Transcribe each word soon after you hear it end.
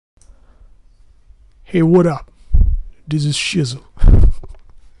Hey, what up? This is Shizzle.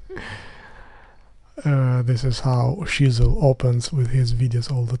 This is how Shizzle opens with his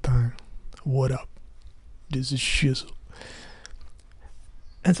videos all the time. What up? This is Shizzle.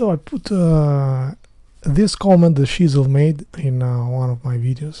 And so I put this comment that Shizzle made in one of my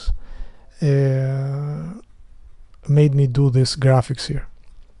videos. Made me do this graphics here.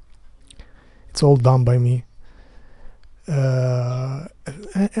 It's all done by me.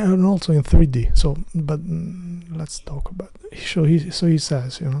 And also in 3D. So, but let's talk about it. So he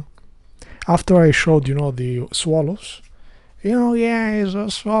says, after I showed, the swallows, yeah, it's the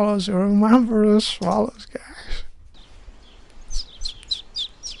swallows. You remember the swallows, guys?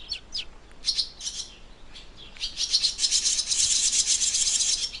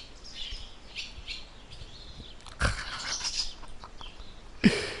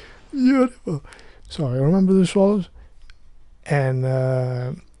 Beautiful. So I remember the swallows, and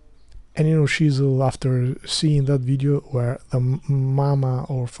Shizzle, after seeing that video where the mama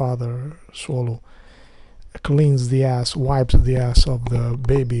or father swallow cleans the ass, wipes the ass of the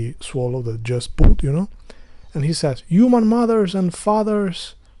baby swallow that just pooped, and he says, human mothers and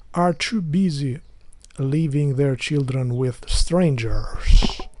fathers are too busy leaving their children with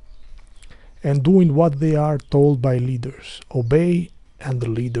strangers and doing what they are told by leaders. Obey, and the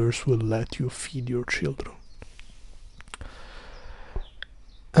leaders will let you feed your children.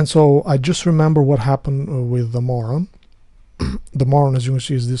 And so I just remember what happened with the moron. The moron, as you can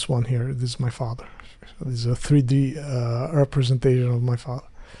see, is this one here. This is my father. This is a 3D representation of my father.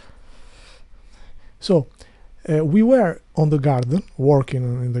 So we were on the garden, working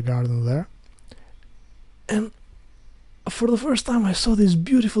in the garden there. And for the first time I saw these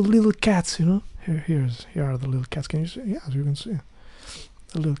beautiful little cats, Here are the little cats. Can you see? Yeah, as you can see.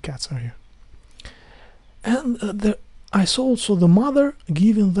 The little cats are here. And I saw also the mother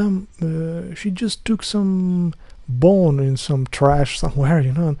giving them, she just took some bone in some trash somewhere,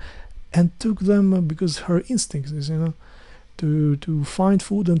 and took them because her instinct is, to find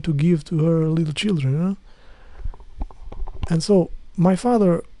food and to give to her little children, And so my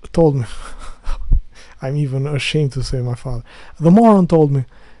father told me, I'm even ashamed to say my father, the moron told me,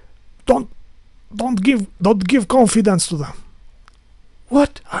 don't give confidence to them.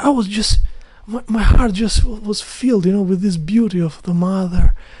 What? I was just, my heart just was filled, with this beauty of the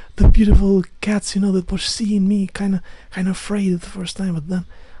mother, the beautiful cats, that were seeing me kind of afraid the first time, but then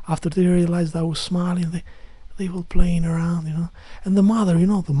after they realized I was smiling, they were playing around, and the mother,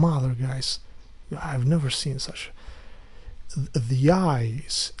 the mother, guys, I've never seen such. The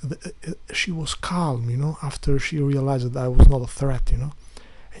eyes, she was calm, after she realized that I was not a threat, and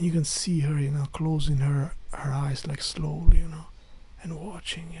you can see her, closing her eyes like slowly, and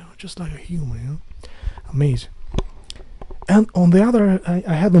watching, just like a human, Amazing. And on the other,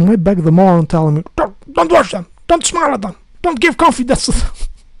 I had on my back the moron telling me, don't watch them, don't smile at them, don't give confidence to them.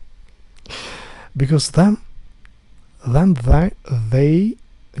 Because then they,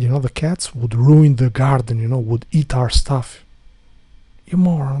 the cats would ruin the garden, would eat our stuff. You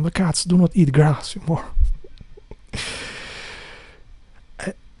moron, the cats do not eat grass, you moron.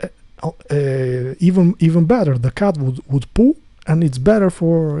 Even better, the cat would poo, and it's better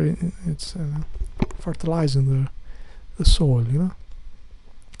for it's fertilizing the soil,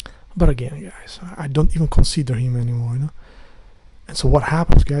 But again, guys, I don't even consider him anymore, And so what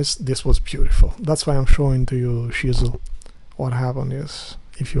happens, guys? This was beautiful. That's why I'm showing to you, Shizzle. What happened is,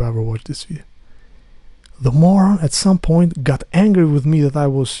 if you ever watch this video, the moron at some point got angry with me that I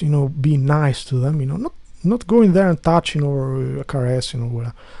was, being nice to them, not going there and touching or caressing or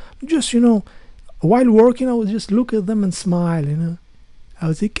whatever. Just, while working, I would just look at them and smile, I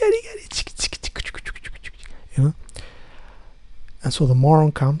would say, get it, And so the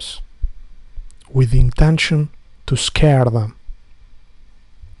moron comes with the intention to scare them.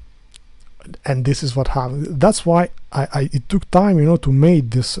 And this is what happened. That's why it took time, to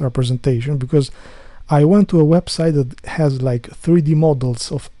make this representation, because I went to a website that has like 3D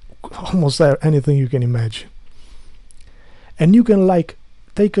models of almost anything you can imagine. And you can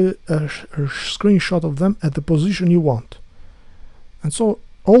take a screenshot of them at the position you want. And so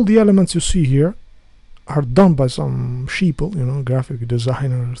all the elements you see here are done by some sheeple, graphic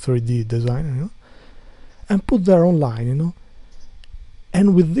designer, 3D designer, and put there online,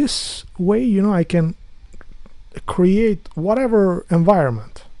 And with this way, I can create whatever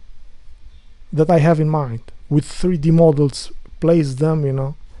environment that I have in mind with 3D models, place them,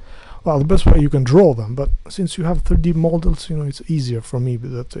 Well, the best way you can draw them, but since you have 3D models, it's easier for me.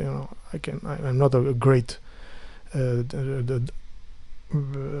 That I'm not a great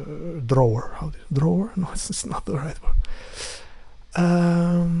drawer. Drawer? No, it's not the right word.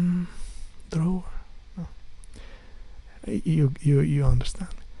 Drawer. You understand.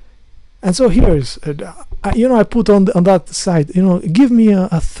 And so here is, I put on that side, give me a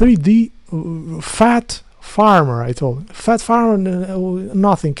 3D fat farmer. I told him, fat farmer,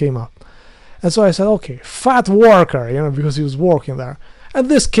 nothing came up. And so I said, okay, fat worker, because he was working there. And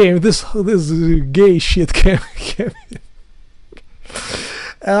this gay shit came.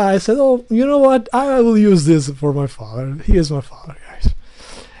 And I said, oh, you know what? I will use this for my father. He is my father, guys.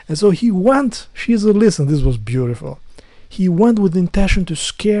 And so he went. Listen, this was beautiful. He went with the intention to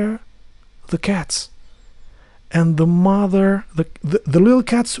scare the cats. And the mother, the little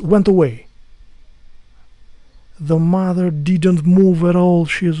cats went away. The mother didn't move at all,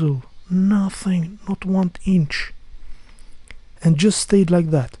 Shizu. Nothing, not 1 inch. And just stayed like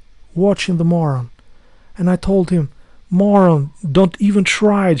that, watching the moron. And I told him, moron, don't even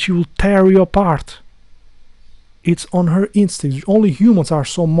try it, she will tear you apart. It's on her instinct. Only humans are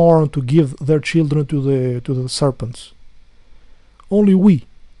so moron to give their children to the serpents.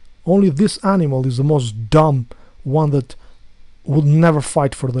 Only this animal is the most dumb one that would never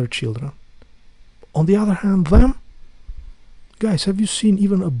fight for their children. On the other hand, them, guys, have you seen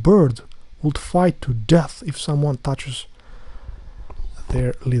even a bird would fight to death if someone touches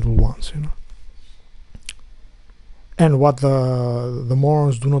their little ones, And what the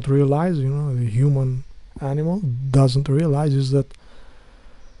morons do not realize, the human animal doesn't realize, is that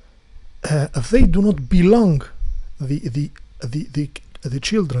they do not belong. The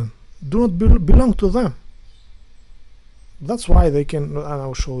children do not belong to them. That's why they can, and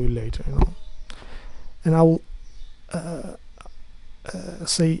I'll show you later, And I will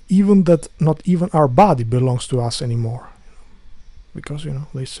say even that not even our body belongs to us anymore. Because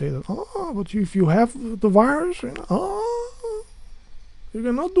they say that, but if you have the virus, you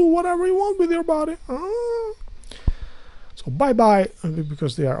cannot do whatever you want with your body. So bye,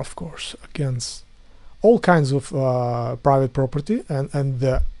 because they are, of course, against all kinds of private property, and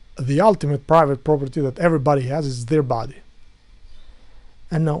the ultimate private property that everybody has is their body.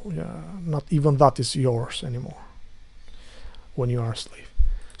 And no, not even that is yours anymore when you are a slave.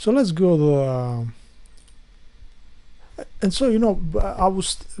 So let's go to and so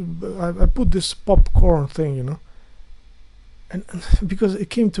I put this popcorn thing, and because it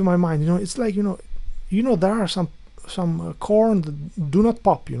came to my mind, it's like there are some corn that do not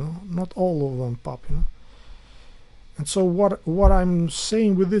pop, not all of them pop, and so what I'm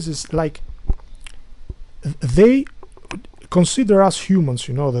saying with this is, like, they consider us humans,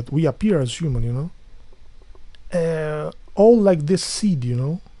 that we appear as human, all like this seed,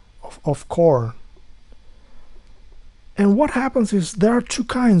 of corn. And what happens is there are two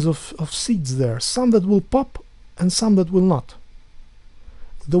kinds of seeds there, some that will pop and some that will not.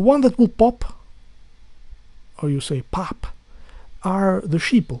 The one that will pop, or you say pop, are the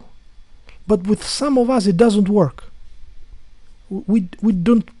sheeple. But with some of us it doesn't work. We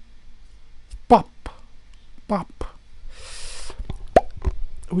don't pop.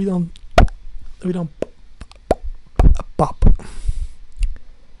 We don't pop.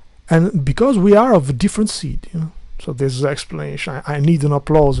 And because we are of a different seed, So this is the explanation. I need an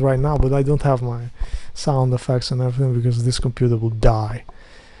applause right now, but I don't have my sound effects and everything because this computer will die.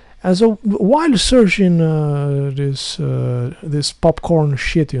 And so while searching this popcorn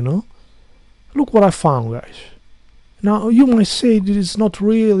shit, look what I found, guys. Now you might say that it's not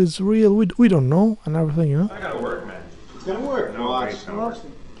real, it's real. We don't know and everything, I gotta work, man. It's gonna work. No, it's gonna work.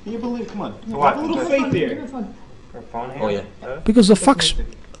 Can you believe? Come on. What? Have a little faith there. Oh yeah. because the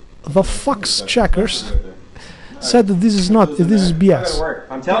fax checkers said that this is BS. Work.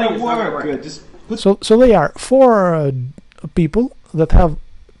 I'm telling you, it's not gonna Work. work. Just put So they are 4 people that have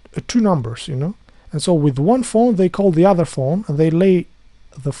 2 numbers, and so with one phone they call the other phone and they lay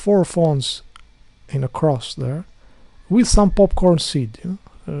the 4 phones in a cross there with some popcorn seed,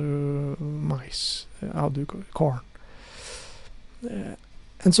 mice, how do you call it? Corn.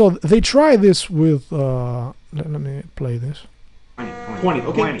 And so they try this with let me play this. 20.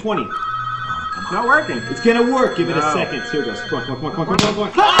 Okay, 20. It's not working. It's gonna work. Give it a No. second. Here it goes. Come on. Oh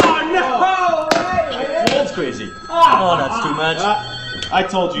no! That's crazy. Oh, that's too much. I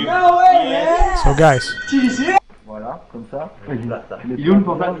told you. No way, man! So guys, Voilà, comme ça. Il est où le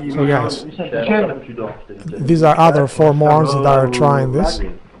portable? So guys, Michel, tu dors. these are other 4 morons that are trying this.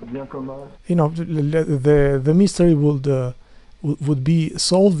 Bien comme The mystery would be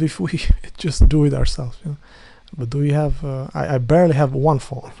solved if we just do it ourselves, but do we have I barely have 1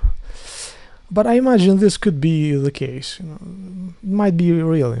 phone, but I imagine this could be the case, it might be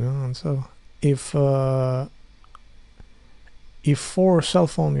real, and so if 4 cell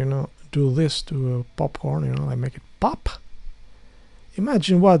phone do this to a popcorn, like make it pop,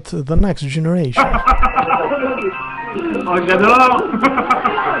 imagine what the next generation Oh, j'adore.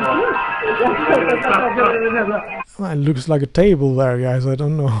 Well, it looks like a table there, guys. I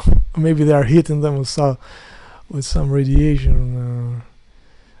don't know. Maybe they are hitting them with some radiation.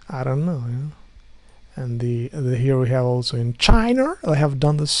 I don't know. You know? And here we have also in China they have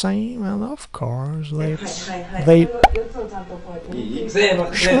done the same, and of course they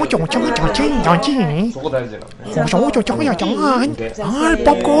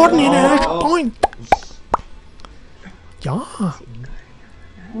popcorn in it. Point. Yeah.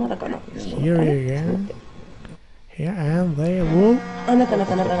 Here you go. Here and they will.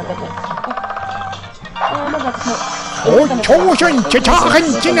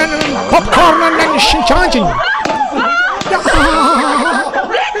 Popcorn and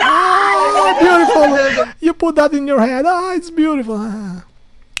beautiful. You put that in your head. Ah, it's beautiful.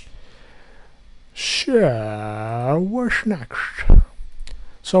 Sure. What's next?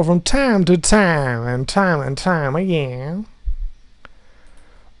 So from time to time and time again,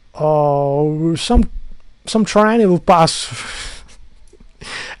 some tranny will pass.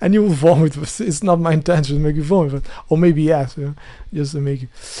 And you will vomit. It's not my intention to make you vomit, but, or maybe yes, you know, just to make you.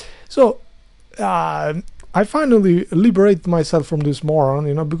 So I finally liberated myself from this moron,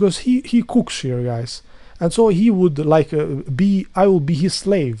 you know, because he cooks here, guys, and so he would like I will be his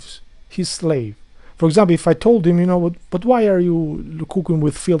slave. For example, if I told him, you know, but why are you cooking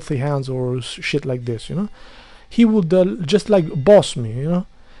with filthy hands or shit like this, you know, he would just like boss me, you know,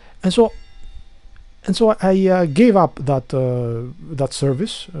 and so I gave up that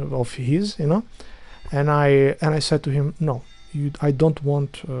service of his, you know, and I said to him, no, I don't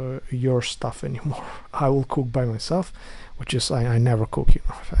want your stuff anymore. I will cook by myself, which is I never cook, you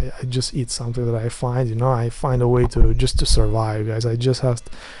know. I just eat something that I find, you know. I find a way to survive, guys. I just have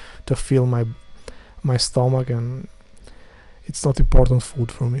to fill my stomach, and it's not important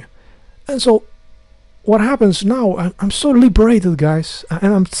food for me. And so what happens now, I'm so liberated, guys,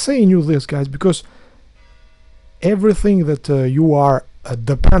 and I'm saying you this, guys, because everything that you are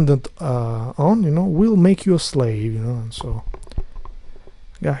dependent on, you know, will make you a slave, you know. And so,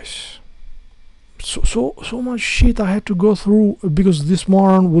 guys, so much shit I had to go through because this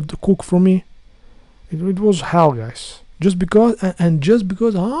moron would cook for me. It was hell, guys. Just because, and just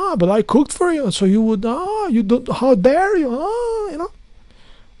because, but I cooked for you, so you would, you don't, how dare you, you know.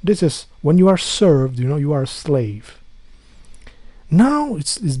 This is when you are served, you know, you are a slave. Now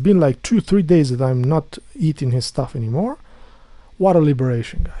it's been like 2-3 days that I'm not eating his stuff anymore. What a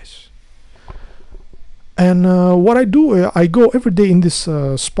liberation, guys. And what I do, I go every day in this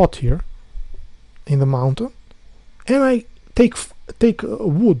spot here in the mountain, and I take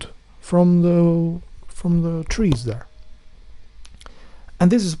wood from the trees there.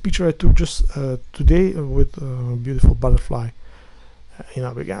 And this is a picture I took just today with a beautiful butterfly. You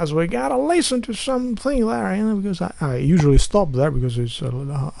know, because we gotta listen to something there, you know, because I usually stop there because it's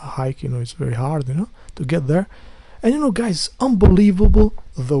a hike, you know, it's very hard, you know, to get there. And you know, guys, unbelievable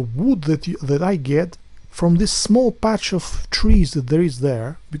the wood that I get from this small patch of trees that there is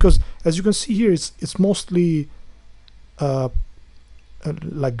there, because as you can see here, it's mostly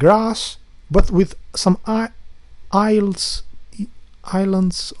like grass, but with some islands,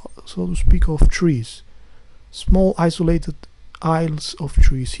 so to speak, of trees, small isolated isles of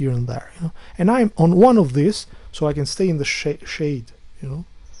trees here and there, you know. And I'm on one of these, so I can stay in the shade, you know.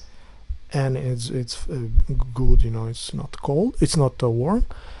 And it's good, you know. It's not cold, it's not warm.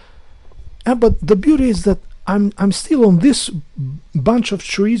 But the beauty is that I'm still on this bunch of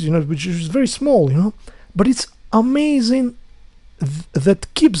trees, you know, which is very small, you know. But it's amazing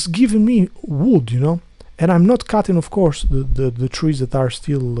that keeps giving me wood, you know. And I'm not cutting, of course, the trees that are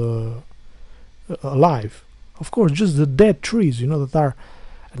still alive. Of course, just the dead trees, you know, that are,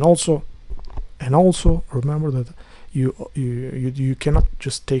 and also remember that you cannot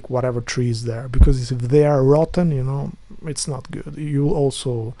just take whatever trees there, because if they are rotten, you know, it's not good. You will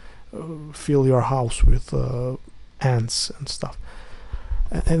also fill your house with ants and stuff,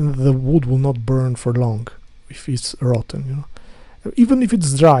 and the wood will not burn for long if it's rotten, you know. Even if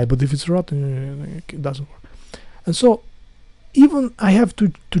it's dry, but if it's rotten, it doesn't work. And so even I have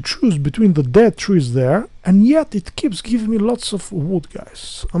to choose between the dead trees there, and yet it keeps giving me lots of wood,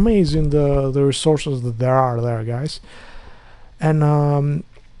 guys. Amazing the resources that there are there, guys. And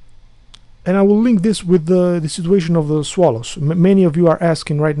I will link this with the situation of the swallows. Many of you are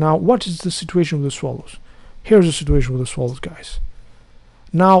asking right now, what is the situation with the swallows? Here's the situation with the swallows, guys.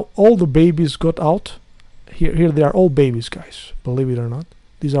 Now all the babies got out. Here they are, all babies, guys. Believe it or not,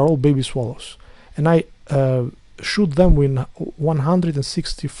 these are all baby swallows, and I shoot them with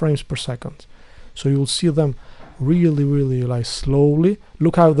 160 frames per second, so you will see them really like slowly.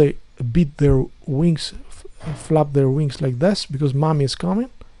 Look how they beat their wings and flap their wings like this because mommy is coming.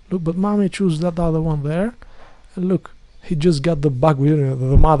 Look, but mommy choose that other one there, and look, he just got the bug with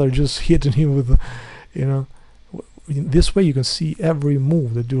the mother just hitting him with the, you know. In this way you can see every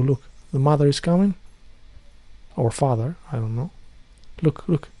move they do. Look, the mother is coming, or father, I don't know. Look,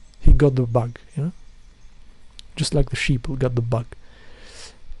 look, he got the bug, you know, just like the sheep who got the bug.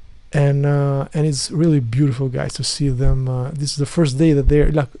 And it's really beautiful, guys, to see them. This is the first day that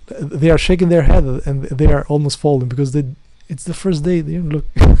they are shaking their head and they are almost falling because it's the first day. They look,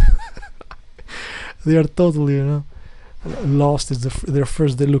 they are totally, you know, lost. It's their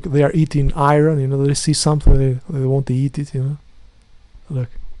first day. Look, they are eating iron. You know, they see something, they want to eat it. You know, look,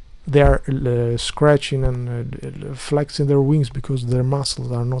 they are scratching and flexing their wings because their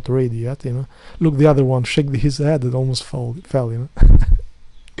muscles are not ready yet. You know, look, the other one shake his head and almost fell. You know.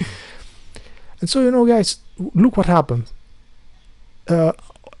 And so, you know, guys, look what happened.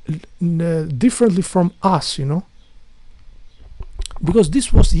 Differently from us, you know, because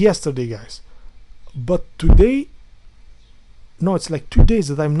this was yesterday, guys, but today, no, it's like 2 days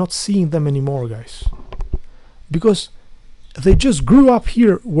that I'm not seeing them anymore, guys, because they just grew up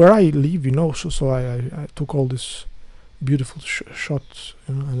here where I live, you know. So I took all these beautiful shots,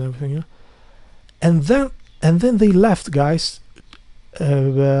 you know, and everything, you know, and then they left, guys.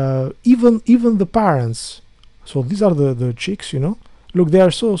 Even the parents. So these are the chicks, you know. Look, they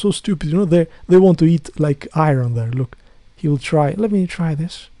are so stupid, you know. They want to eat like iron there. Look, he will try. Let me try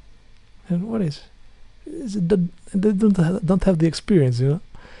this. And what is it? They don't have the experience, you know.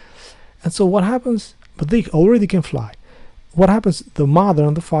 And so what happens? But they already can fly. What happens? The mother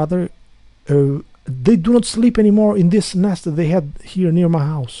and the father, they do not sleep anymore in this nest that they had here near my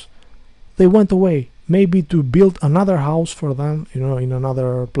house. They went away. Maybe to build another house for them, you know, in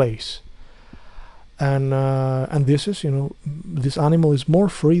another place. And this is, you know, this animal is more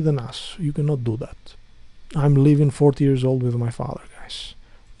free than us. You cannot do that. I'm living 40 years old with my father, guys.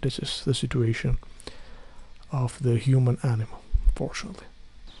 This is the situation of the human animal, fortunately.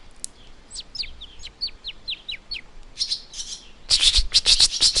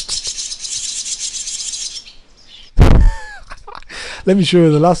 Let me show you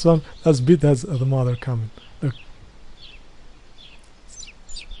the last one. Last bit has the mother coming. Look.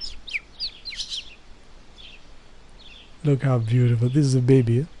 Look how beautiful. This is a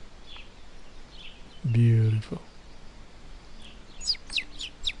baby. Beautiful.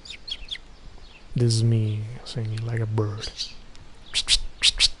 This is me singing like a bird.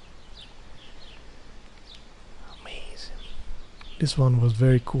 Amazing. This one was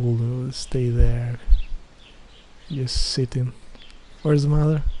very cool to stay there. Just sitting. Where's the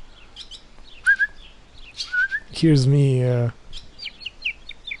mother? Here's me.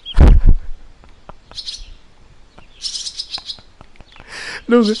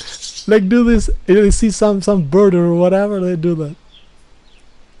 Look, like do this. You see some bird or whatever, they do that.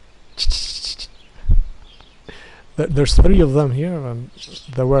 There's 3 of them here, and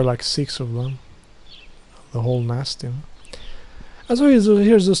there were like 6 of them. The whole nest, you know. And so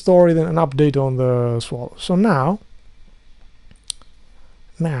here's the story, then an update on the swallow. So now,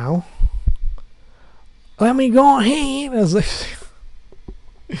 let me go ahead as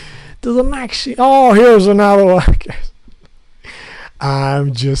to the next. Oh, here's another one.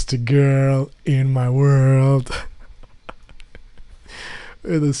 I'm just a girl in my world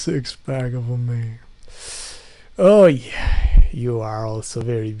with a 6-pack of a man. Oh yeah, you are also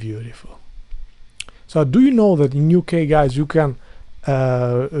very beautiful. So do you know that in UK, guys, you can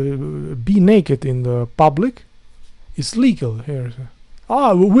be naked in the public? It's legal here.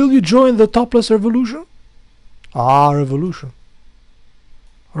 Ah, will you join the topless revolution? Ah, revolution.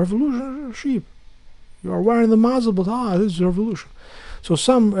 Revolution, sheep. You are wearing the muzzle, but this is revolution. So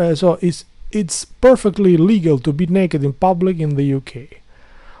so it's perfectly legal to be naked in public in the UK.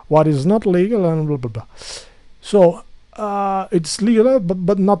 What is not legal and blah blah blah. So it's legal,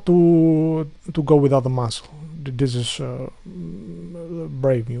 but not to go without the muzzle. This is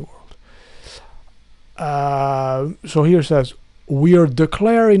Brave New World. So here it says, we are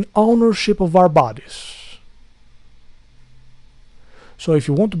declaring ownership of our bodies. So if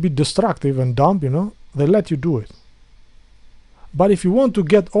you want to be destructive and dumb, you know, they let you do it. But if you want to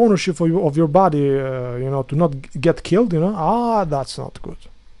get ownership of your body, you know, to not get killed, you know, that's not good.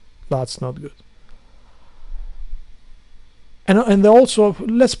 That's not good. And also,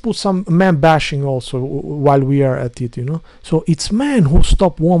 let's put some man bashing also while we are at it, you know. So it's men who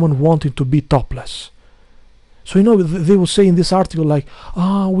stop women wanting to be topless. So, you know, they will say in this article like,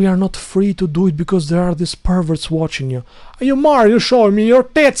 we are not free to do it because there are these perverts watching you. You moron, you're showing me your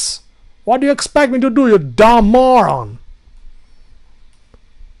tits. What do you expect me to do, you dumb moron?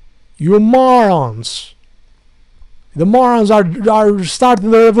 You morons. The morons are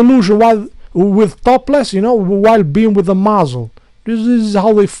starting the revolution while with topless, you know, while being with a muzzle. This is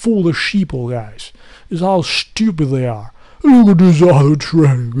how they fool the sheeple, guys. This is how stupid they are. Look at this other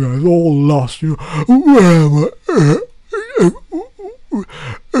training, guys, all lost, you know. Where am I?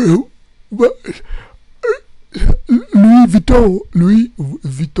 Louis Vuitton.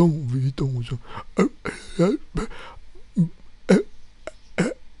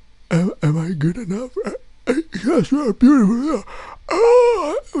 Am I good enough? Yes, you are beautiful.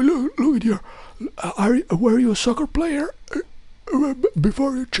 Look at you. Were you a soccer player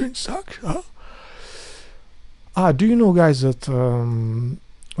before you changed socks? Huh? Do you know, guys, that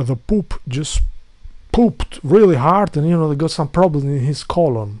the poop just pooped really hard, and you know they got some problem in his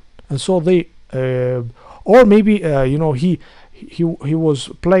colon, and so they, or maybe you know he was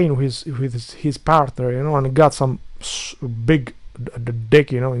playing with his partner, you know, and got some big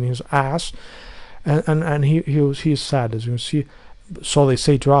dick, you know, in his ass, and he's sad, as you can see. So they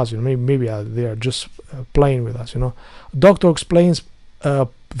say to us, you know, maybe they are just playing with us, you know. Doctor explains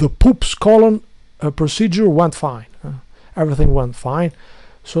the poop's colon procedure went fine. Everything went fine.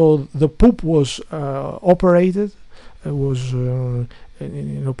 So the poop was operated. It was in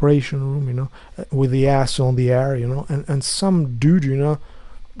an operation room, you know, with the ass on the air, you know, and some dude, you know,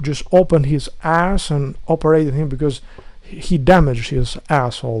 just opened his ass and operated him because he damaged his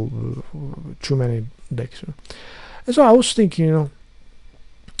asshole too many dicks. You know? And so I was thinking, you know,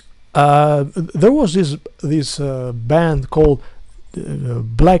 there was this band called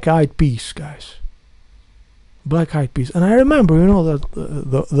Black Eyed Peas, guys. Black Eyed Peas, and I remember, you know, that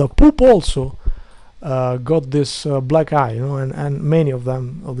the poop also got this black eye, you know, and many of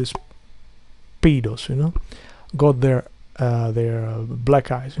them, of these pedos, you know, got their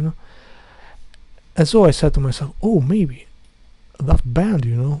black eyes, you know. And so I said to myself, oh, maybe that band,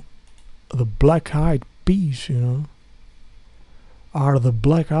 you know, the Black Eyed Peas, you know, are the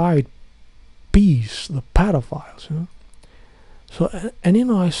Black Eyed Peas, the pedophiles, you know. So, and you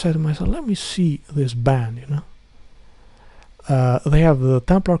know, I said to myself, let me see this band, you know. They have the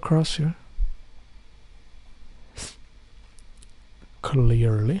Templar cross here.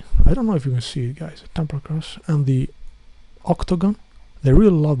 Clearly. I don't know if you can see it, guys. The Templar cross and the octagon. They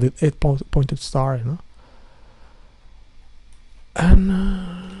really love the 8-pointed star, you know. And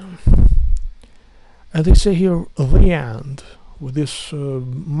they say here, the end, with this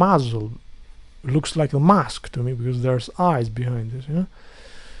muzzle. Looks like a mask to me because there's eyes behind this, you know.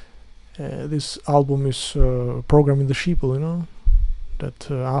 This album is programming the sheeple, you know,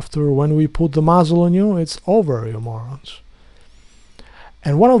 that after when we put the muzzle on you, it's over, you morons.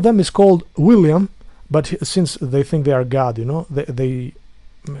 And one of them is called William, but since they think they are God, you know,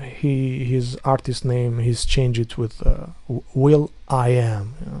 his artist name, he's changed it with Will I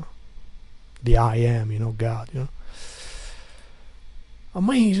Am, you know, the I Am, you know, God, you know.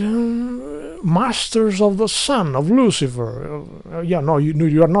 Amazing, masters of the sun, of Lucifer. Yeah, no,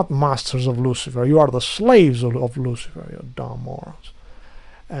 you are not masters of Lucifer. You are the slaves of Lucifer, you dumb morons.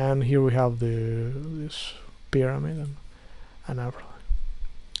 And here we have this pyramid and everything.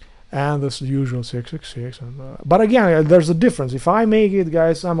 And this usual 666. But again, there's a difference. If I make it,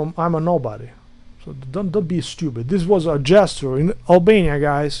 guys, I'm a nobody. So don't be stupid. This was a gesture in Albania,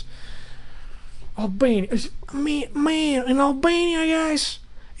 guys. Albania, man, in Albania, guys,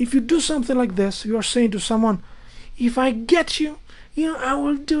 if you do something like this, you are saying to someone, if I get you, you know, I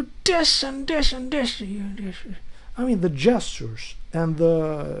will do this and this and this. I mean, the gestures and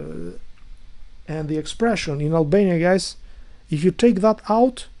the expression in Albania, guys, if you take that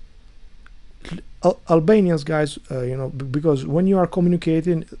out, Albanians, guys, you know, because when you are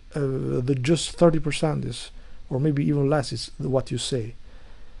communicating, the just 30% is, or maybe even less, is what you say.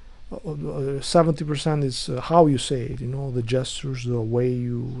 70% is how you say it, you know, the gestures, the way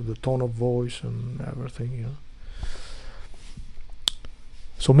the tone of voice and everything, you know.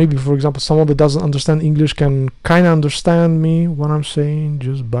 So maybe, for example, someone that doesn't understand English can kind of understand me, what I'm saying,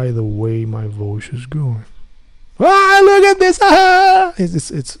 just by the way my voice is going. Ah, look at this! Ah!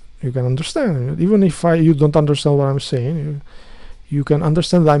 It's you can understand, even if you don't understand what I'm saying, you can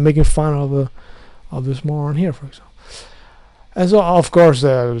understand that I'm making fun of this moron here, for example. And so, of course,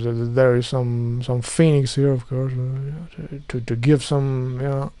 there is some phoenix here, of course, to give some, you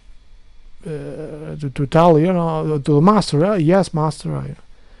know, to tell, you know, to the master, yes, master,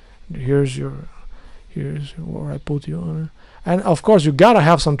 here's where I put you on. And of course, you gotta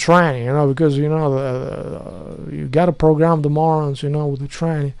have some training, you know, because you know you gotta program the morons, you know, with the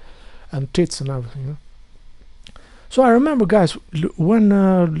training and tits and everything. You know? So I remember, guys, when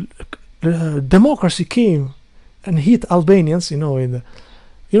democracy came and hit Albanians, you know, in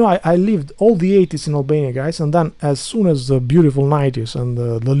You know, I lived all the 80s in Albania, guys, and then as soon as the beautiful 90s and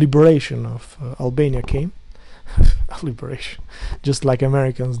the liberation of Albania came, liberation, just like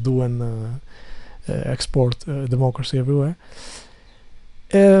Americans do and export democracy everywhere.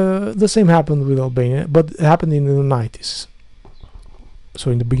 The same happened with Albania, but it happened in the 90s.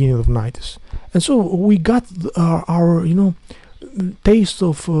 So in the beginning of the 90s, and so we got our you know, taste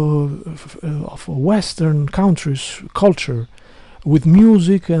of Western countries culture, with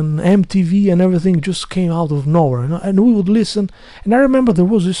music and MTV and everything just came out of nowhere, you know? And we would listen. And I remember there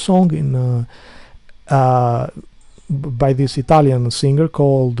was this song in by this Italian singer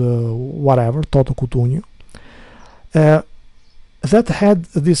called whatever, Toto Cutugno, that had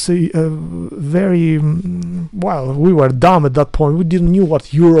this very well, we were dumb at that point. We didn't knew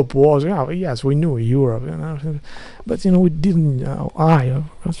what Europe was. Yes, we knew Europe, you know, but you know, we didn't. I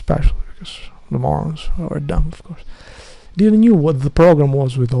especially, because the morons were dumb, of course. Didn't knew what the program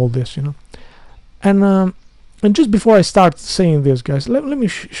was with all this, you know. And just before I start saying this, guys, let me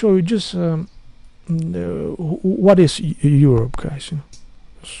show you just what is Europe, guys, you know,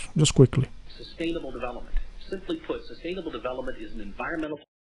 just quickly. Sustainable development. Simply put, sustainable development is an environmental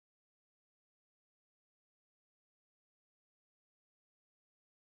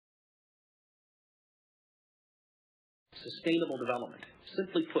Sustainable development.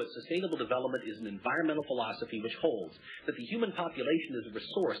 Simply put, sustainable development is an environmental philosophy which holds that the human population is a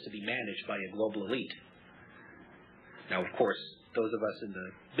resource to be managed by a global elite. Now, of course, those of us in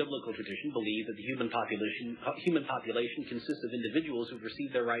the biblical tradition believe that the human population consists of individuals who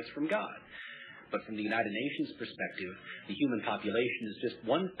receive their rights from God. But from the United Nations perspective, the human population is just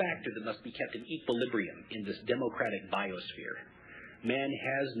one factor that must be kept in equilibrium in this democratic biosphere. Man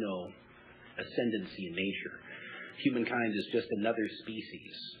has no ascendancy in nature. Humankind is just another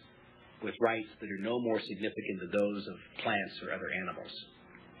species with rights that are no more significant than those of plants or other animals.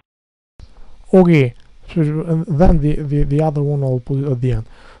 Okay, so then the other one I'll put at the end.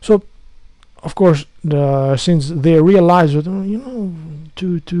 So, of course, since they realized that, you know,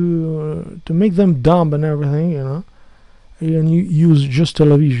 to make them dumb and everything, you know, and you use just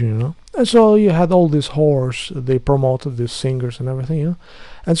television, you know, and so you had all these whores, they promoted these singers and everything, you know,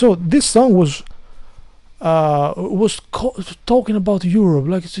 and so this song was talking about Europe,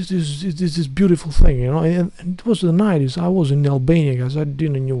 like it's this beautiful thing, you know, and it was the 90s. I was in Albania, guys. I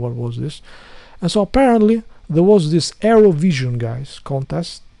didn't know what was this, and so apparently there was this Eurovision, guys,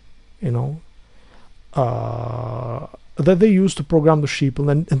 contest, you know, that they used to program the sheeple,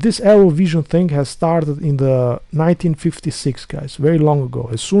 and this Eurovision thing has started in the 1956, guys, very long ago.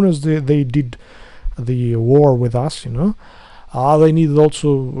 As soon as they did the war with us, you know, they needed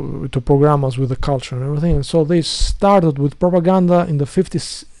also to program us with the culture and everything, and so they started with propaganda in the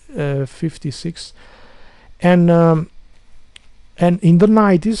 56, and in the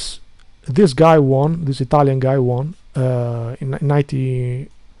 90s, this guy won, this Italian guy won in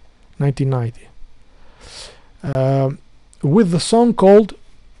 1990. With the song called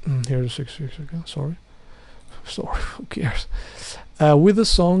here's 6 weeks ago, sorry, who cares, with the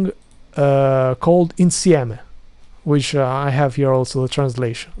song called Insieme, which I have here also the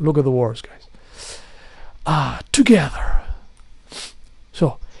translation. Look at the words, guys. Together.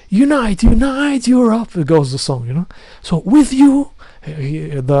 So, unite Europe, it goes the song, you know. So, with you,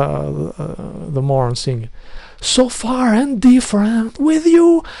 the moron singing. So far and different, with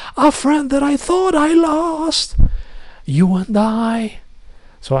you, a friend that I thought I lost. You and I.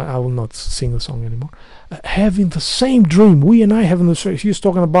 So I will not sing the song anymore. Having the same dream, we and I having the same. He's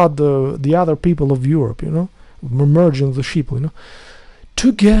talking about the other people of Europe, you know, merging the sheep, you know.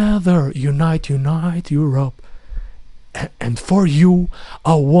 Together, unite Europe. And for you,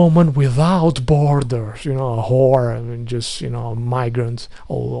 a woman without borders, you know, a whore, I mean, just, you know, migrants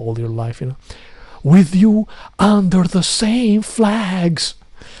all your life, you know. With you under the same flags.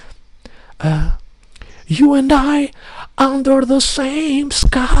 You and I under the same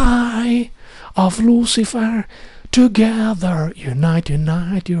sky of Lucifer. Together, unite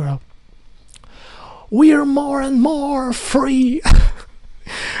Europe. We're more and more free.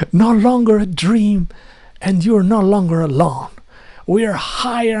 No longer a dream, and you're no longer alone. We're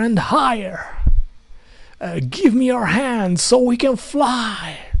higher and higher. Give me your hand so we can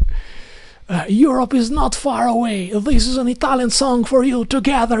fly. Europe is not far away. This is an Italian song for you.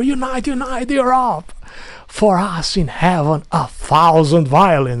 Together, unite Europe. For us in heaven, 1,000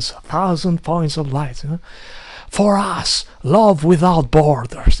 violins, 1,000 points of light. You know? For us, love without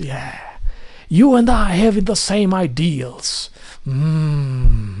borders. Yeah. You and I having the same ideals.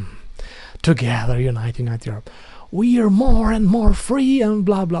 Together, unite Europe. We are more and more free and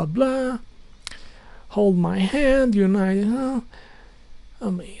blah blah blah. Hold my hand, unite.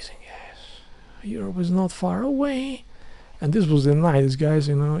 Amazing, guys. Europe is not far away. And this was the 90s, guys,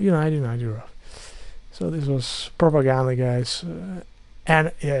 you know, United Europe. So this was propaganda, guys.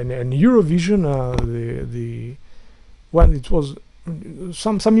 And Eurovision, when it was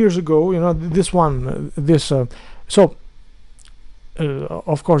some years ago, you know, this one,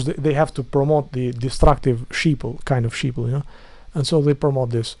 of course they have to promote the destructive sheeple, kind of sheeple, you know, and so they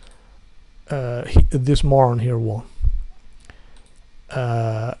promote this. This moron here won.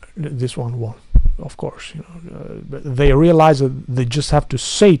 This one won, of course, you know. But they realize that they just have to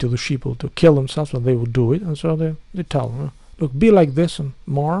say to the sheeple to kill themselves, and they will do it. And so they tell them, look, be like this and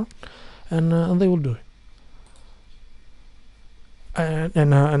more, and they will do it.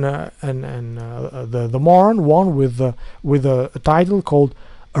 And the moron won with a title called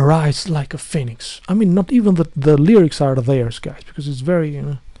 "Arise Like a Phoenix." I mean, not even the lyrics are theirs, guys, because it's very, you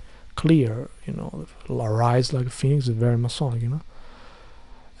know, clear. You know, "Arise Like a Phoenix" is very Masonic, you know.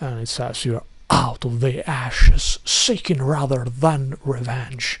 And it says, "You're out of the ashes, seeking rather than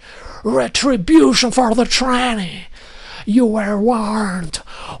revenge, retribution for the tranny. You were warned.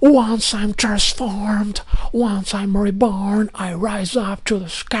 Once I'm transformed, once I'm reborn, I rise up to the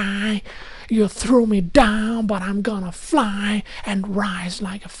sky. You threw me down, but I'm gonna fly and rise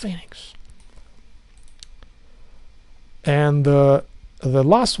like a phoenix." And the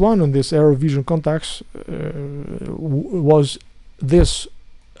last one in this Eurovision context was this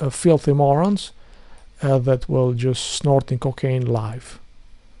filthy morons that will just snorting cocaine live.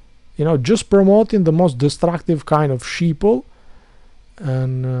 You know, just promoting the most destructive kind of sheeple,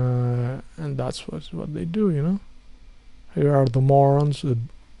 and that's what they do, you know. Here are the morons,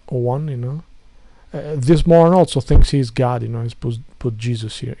 one, you know. This moron also thinks he's God, you know. He's put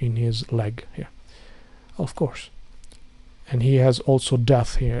Jesus here in his leg here, of course, and he has also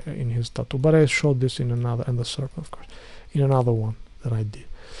death here in his tattoo. But I showed this in another, and the serpent, of course, in another one that I did.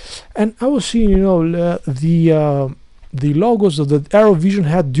 And I was seeing, you know, the logos that the Eurovision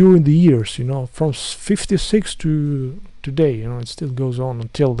had during the years, you know, from 56 to today, you know. It still goes on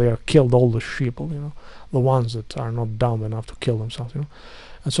until they are killed, all the sheeple, you know, the ones that are not dumb enough to kill themselves, you know.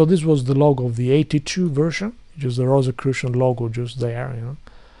 And so this was the logo of the 82 version, just the Rosicrucian logo just there, you know.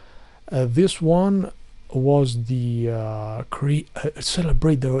 This one was the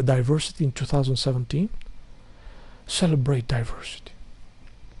Celebrate the Diversity in 2017. Celebrate diversity.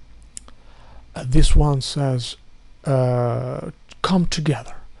 This one says, come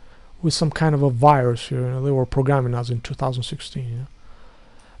together, with some kind of a virus here, you know. They were programming us in 2016, you know.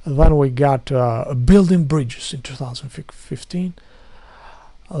 And then we got building bridges in 2015.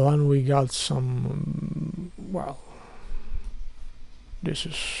 And then we got some, well, this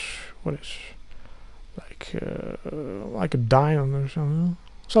is, what is, like a diamond or something.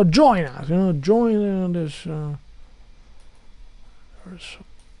 So join us, you know, join this, there's a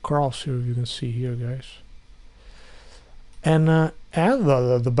cross here, you can see here, guys. And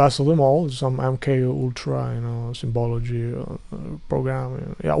the best of them all is some MK Ultra, you know, symbology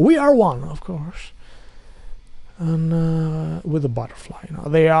program. Yeah, we are one, of course. And with the butterfly, you know,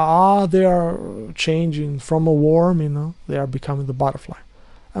 they are changing from a worm, you know, they are becoming the butterfly.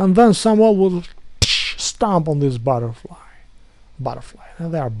 And then someone will stomp on this butterfly,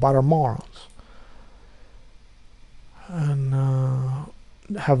 and they are butter morons, and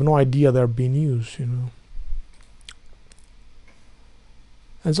have no idea they're being used, you know.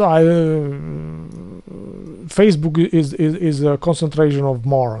 And so Facebook is a concentration of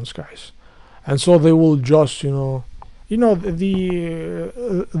morons, guys. And so they will just, you know, the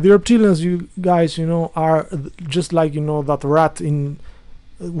reptilians, you guys, you know, are just like, you know, that rat in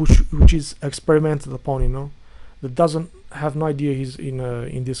which is experimented upon, you know, that doesn't have no idea he's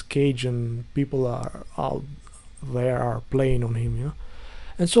in this cage and people are out there are playing on him, you know.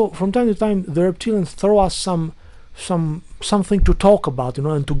 And so from time to time the reptilians throw us something to talk about, you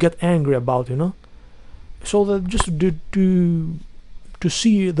know, and to get angry about, you know, so that just to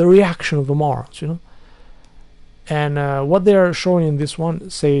see the reaction of the morons, you know. And what they are showing in this one,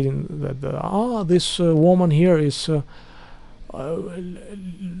 saying that this woman here is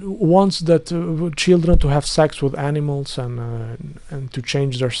wants that children to have sex with animals and to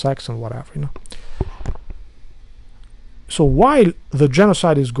change their sex and whatever, you know. So while the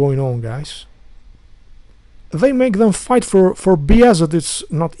genocide is going on, guys, they make them fight for BS that it's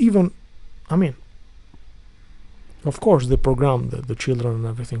not even, I mean, of course they program the children and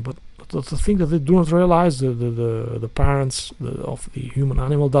everything, but the thing that they do not realize, the parents of the human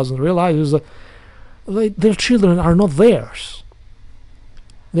animal doesn't realize, is that their children are not theirs.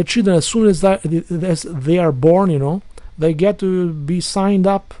 Their children, as soon as they are born, you know, they get to be signed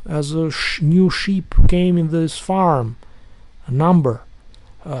up as a new sheep came in this farm, a number,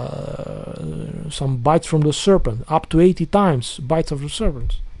 some bites from the serpent, up to 80 times bites of the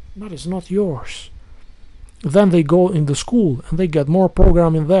serpent. That is not yours. Then they go in the school and they get more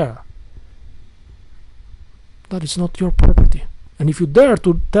programming there. That is not your property. And if you dare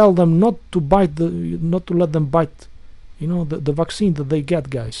to tell them not to let them bite, the vaccine that they get,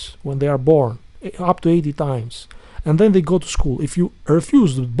 guys, when they are born, up to 80 times, and then they go to school, if you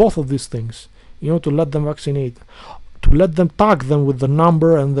refuse both of these things, to let them vaccinate, to let them tag them with the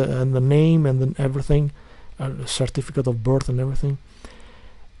number and the name and then everything, certificate of birth and everything,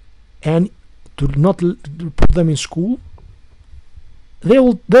 and to not put them in school, they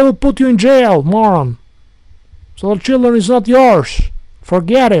will put you in jail, moron. So the children is not yours.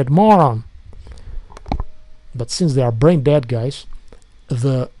 Forget it, moron. But since they are brain dead, guys,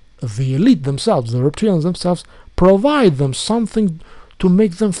 the elite themselves, the reptilians themselves, provide them something to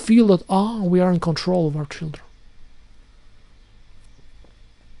make them feel that, we are in control of our children.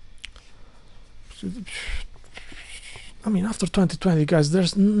 I mean, after 2020, guys,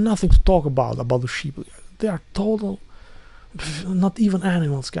 there's nothing to talk about the sheep. They are total, not even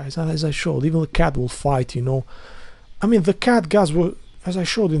animals, guys. As I showed, even the cat will fight, I mean, the cat, guys, as I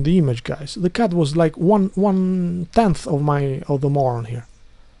showed in the image, guys, the cat was like 1/10 of the moron here,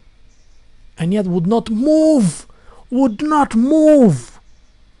 and yet would not move,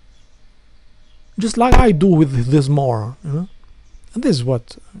 just like I do with this moron, And this is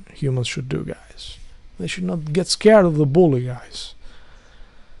what humans should do, guys. They should not get scared of the bully, guys.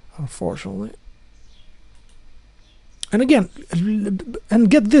 Unfortunately. And again, and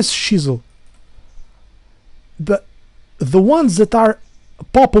get this, Shizzle. The ones that are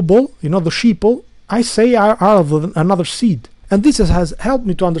poppable, the sheeple, I say are of another seed. And this has helped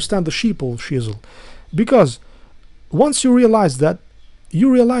me to understand the sheeple, Shizzle. Because once you realize that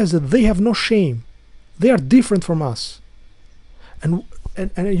they have no shame. They are different from us. And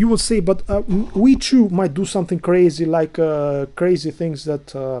you will say, but we too might do something crazy, like crazy things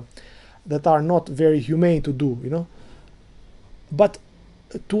that are not very humane to do, But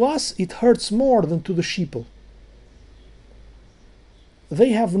to us, it hurts more than to the sheeple. They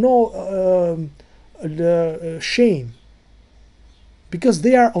have no shame, because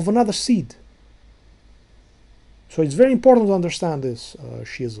they are of another seed. So it's very important to understand this,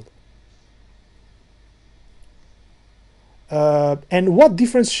 Shizzle. And what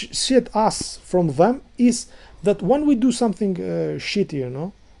differentiates us from them is that when we do something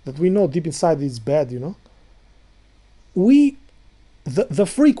shitty, that we know deep inside is bad, the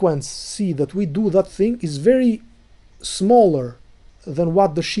frequency that we do that thing is very smaller than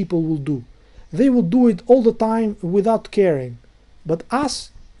what the sheeple will do. They will do it all the time without caring. But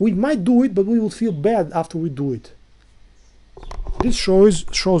us, we might do it, but we will feel bad after we do it. This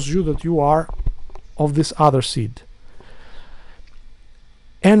shows you that you are of this other seed.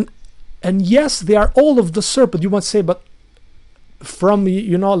 And yes, they are all of the serpent. You might say, but from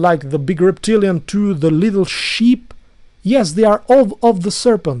like the big reptilian to the little sheep, yes, they are all of the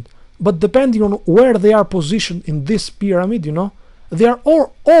serpent. But depending on where they are positioned in this pyramid, they are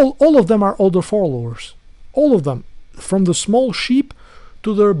all of them are older followers. All of them, from the small sheep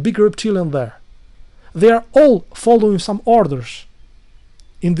to the big reptilian there. They are all following some orders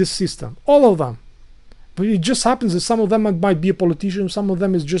in this system. All of them. But it just happens that some of them might be a politician, some of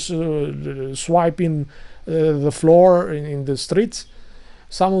them is just swiping the floor in the streets.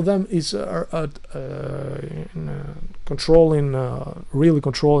 Some of them is really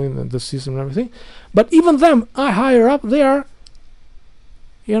controlling the system and everything. But even them, higher up, they are,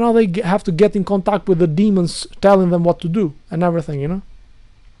 they have to get in contact with the demons, telling them what to do and everything,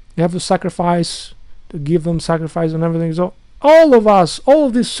 They have to sacrifice, to give them sacrifice and everything. So all of us, all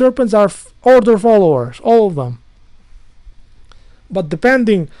of these serpents are order followers, all of them. But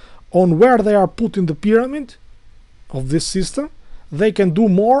depending on where they are put in the pyramid of this system, they can do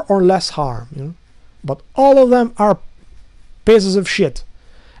more or less harm, But all of them are pieces of shit.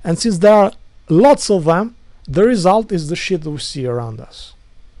 And since there are lots of them, the result is the shit that we see around us.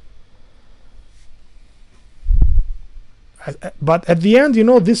 But at the end,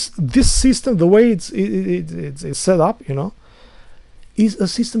 this system, the way it's set up, is a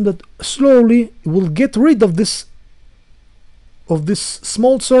system that slowly will get rid of these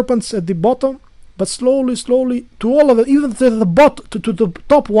small serpents at the bottom, but slowly to all of it, even to the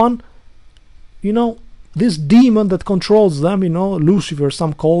top one, this demon that controls them, Lucifer,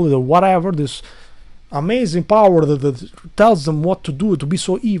 some call it, or whatever, this amazing power that tells them what to do, to be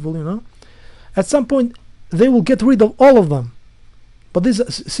so evil, at some point they will get rid of all of them. But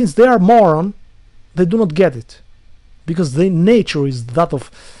since they are moron, they do not get it, because their nature is that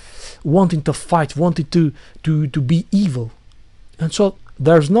of wanting to fight, wanting to be evil. And so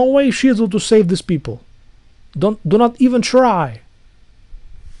There's no way she is able to save these people. Do not even try.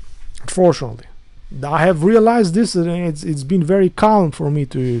 Unfortunately, I have realized this, and it's been very calm for me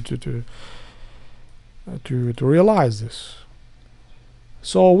to realize this.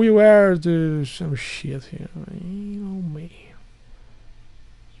 So we were to some shit here, you know me.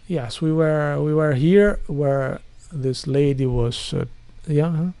 Yes, we were here where this lady was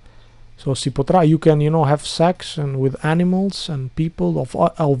yeah. So si potrà, you can, you know, have sex and with animals and people of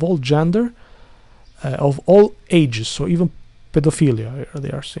all gender, of all ages. So even pedophilia,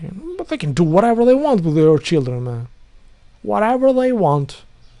 they are saying, but they can do whatever they want with their children, man. Whatever they want,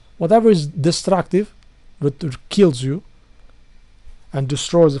 whatever is destructive, that kills you and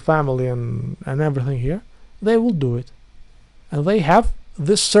destroys the family and everything here, they will do it. And they have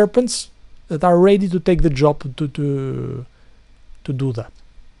these serpents that are ready to take the job to do that.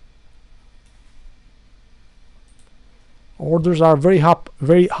 Orders are very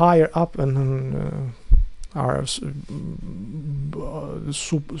higher up and are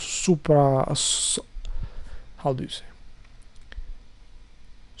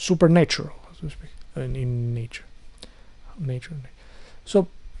supernatural, so to speak, in nature. So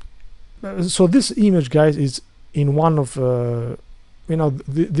this image, guys, is in one of you know,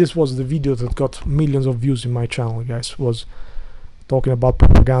 this was the video that got millions of views in my channel, guys. Was talking about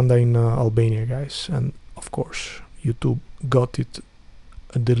propaganda in Albania, guys, and of course YouTube got it,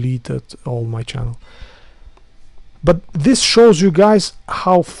 deleted all my channel. But this shows you guys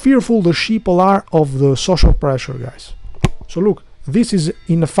how fearful the people are of the social pressure, guys. So look, this is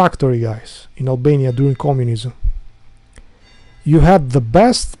in a factory, guys, in Albania during communism. You had the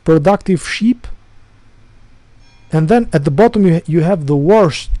best productive sheep, and then at the bottom you have the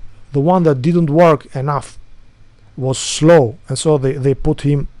worst, the one that didn't work enough, was slow, and so they put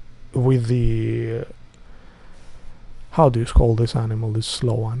him with the how do you call this animal, this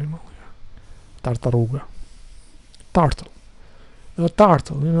slow animal? Tartaruga. Turtle. A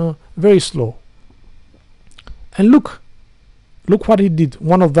turtle, you know, very slow. And look what he did.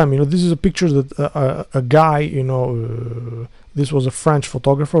 One of them, you know, this is a picture that a guy, you know, this was a French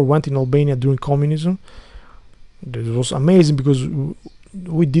photographer, went in Albania during communism. This was amazing because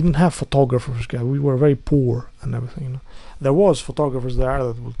we didn't have photographers, guys. We were very poor and everything, you know. There was photographers there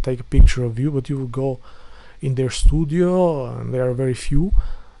that would take a picture of you, but you would go in their studio, and there are very few,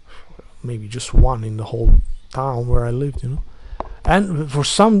 maybe just one in the whole town where I lived, you know. And for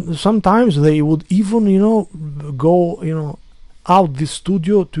sometimes they would even, you know, go, you know, out the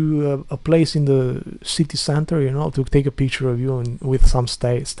studio to a place in the city center, you know, to take a picture of you and with some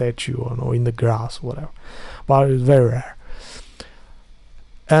statue or in the grass, whatever. But it's very rare.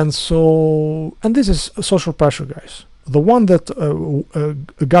 And so, and this is social pressure, guys. The one that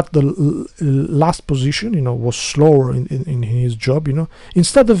got the last position, you know, was slower in his job, you know.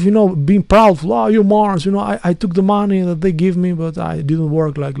 Instead of, you know, being proud, oh, you Mars, you know, I took the money that they give me, but I didn't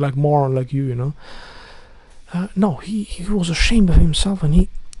work like moron like you know. No, he was ashamed of himself, and he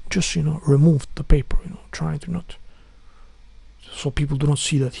just, you know, removed the paper, you know, trying to not, so people do not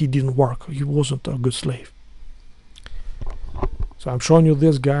see that he didn't work, he wasn't a good slave. So I'm showing you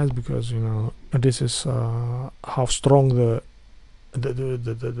this, guys, because, you know, this is how strong the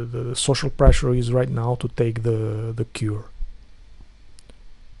social pressure is right now to take the cure.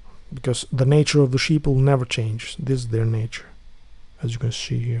 Because the nature of the sheep will never change. This is their nature, as you can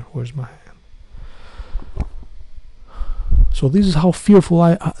see here. Where's my hand? So this is how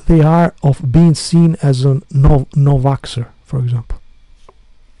fearful they are of being seen as a no-vaxxer, for example.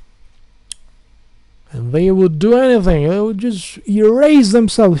 And they would do anything. They would just erase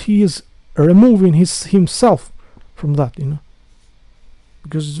themselves. He is removing himself from that, you know.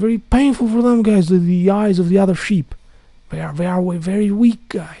 Because it's very painful for them, guys, the eyes of the other sheep. They are very weak,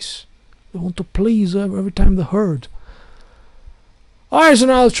 guys. They want to please every time the herd. Alright, so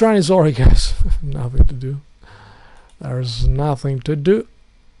now let's try this. Sorry, guys. Nothing to do. There's nothing to do.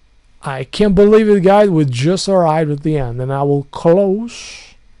 I can't believe it, guys. We just arrived at the end, and I will close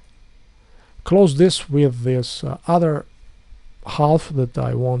this with this other half that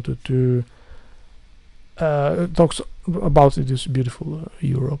I wanted to talk about this beautiful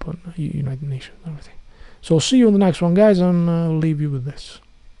Europe and United Nations and everything. So see you in the next one, guys, and I'll leave you with this.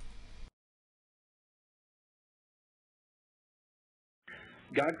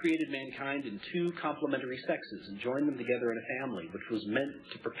 God created mankind in two complementary sexes and joined them together in a family which was meant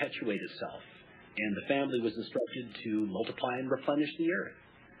to perpetuate itself, and the family was instructed to multiply and replenish the earth.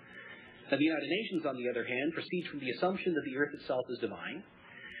 Now, the United Nations, on the other hand, proceeds from the assumption that the earth itself is divine,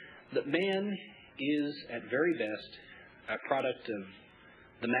 that man is, at very best, a product of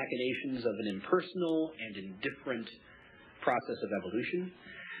the machinations of an impersonal and indifferent process of evolution,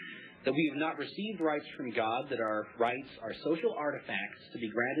 that we have not received rights from God, that our rights are social artifacts to be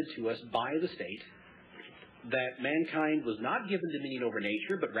granted to us by the state, that mankind was not given dominion over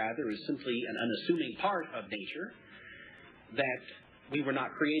nature, but rather is simply an unassuming part of nature, that we were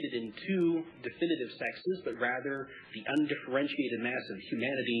not created in two definitive sexes, but rather the undifferentiated mass of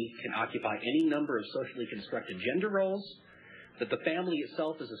humanity can occupy any number of socially constructed gender roles, that the family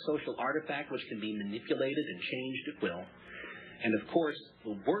itself is a social artifact which can be manipulated and changed at will. And of course,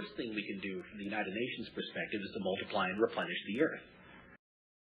 the worst thing we can do from the United Nations perspective is to multiply and replenish the earth.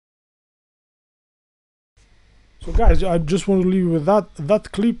 So guys, I just want to leave you with that.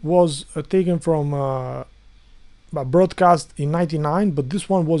 That clip was taken from a broadcast in '99, but this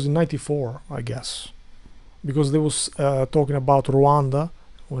one was in '94, I guess, because they was talking about Rwanda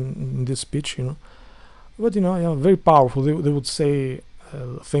in this speech, you know. But you know, yeah, very powerful. They would say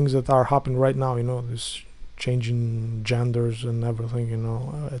things that are happening right now, you know, this changing genders and everything, you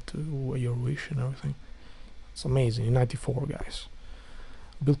know, at your wish and everything. It's amazing. In '94, guys,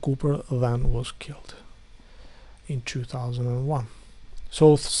 Bill Cooper then was killed in 2001.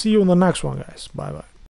 So see you in the next one, guys. Bye bye.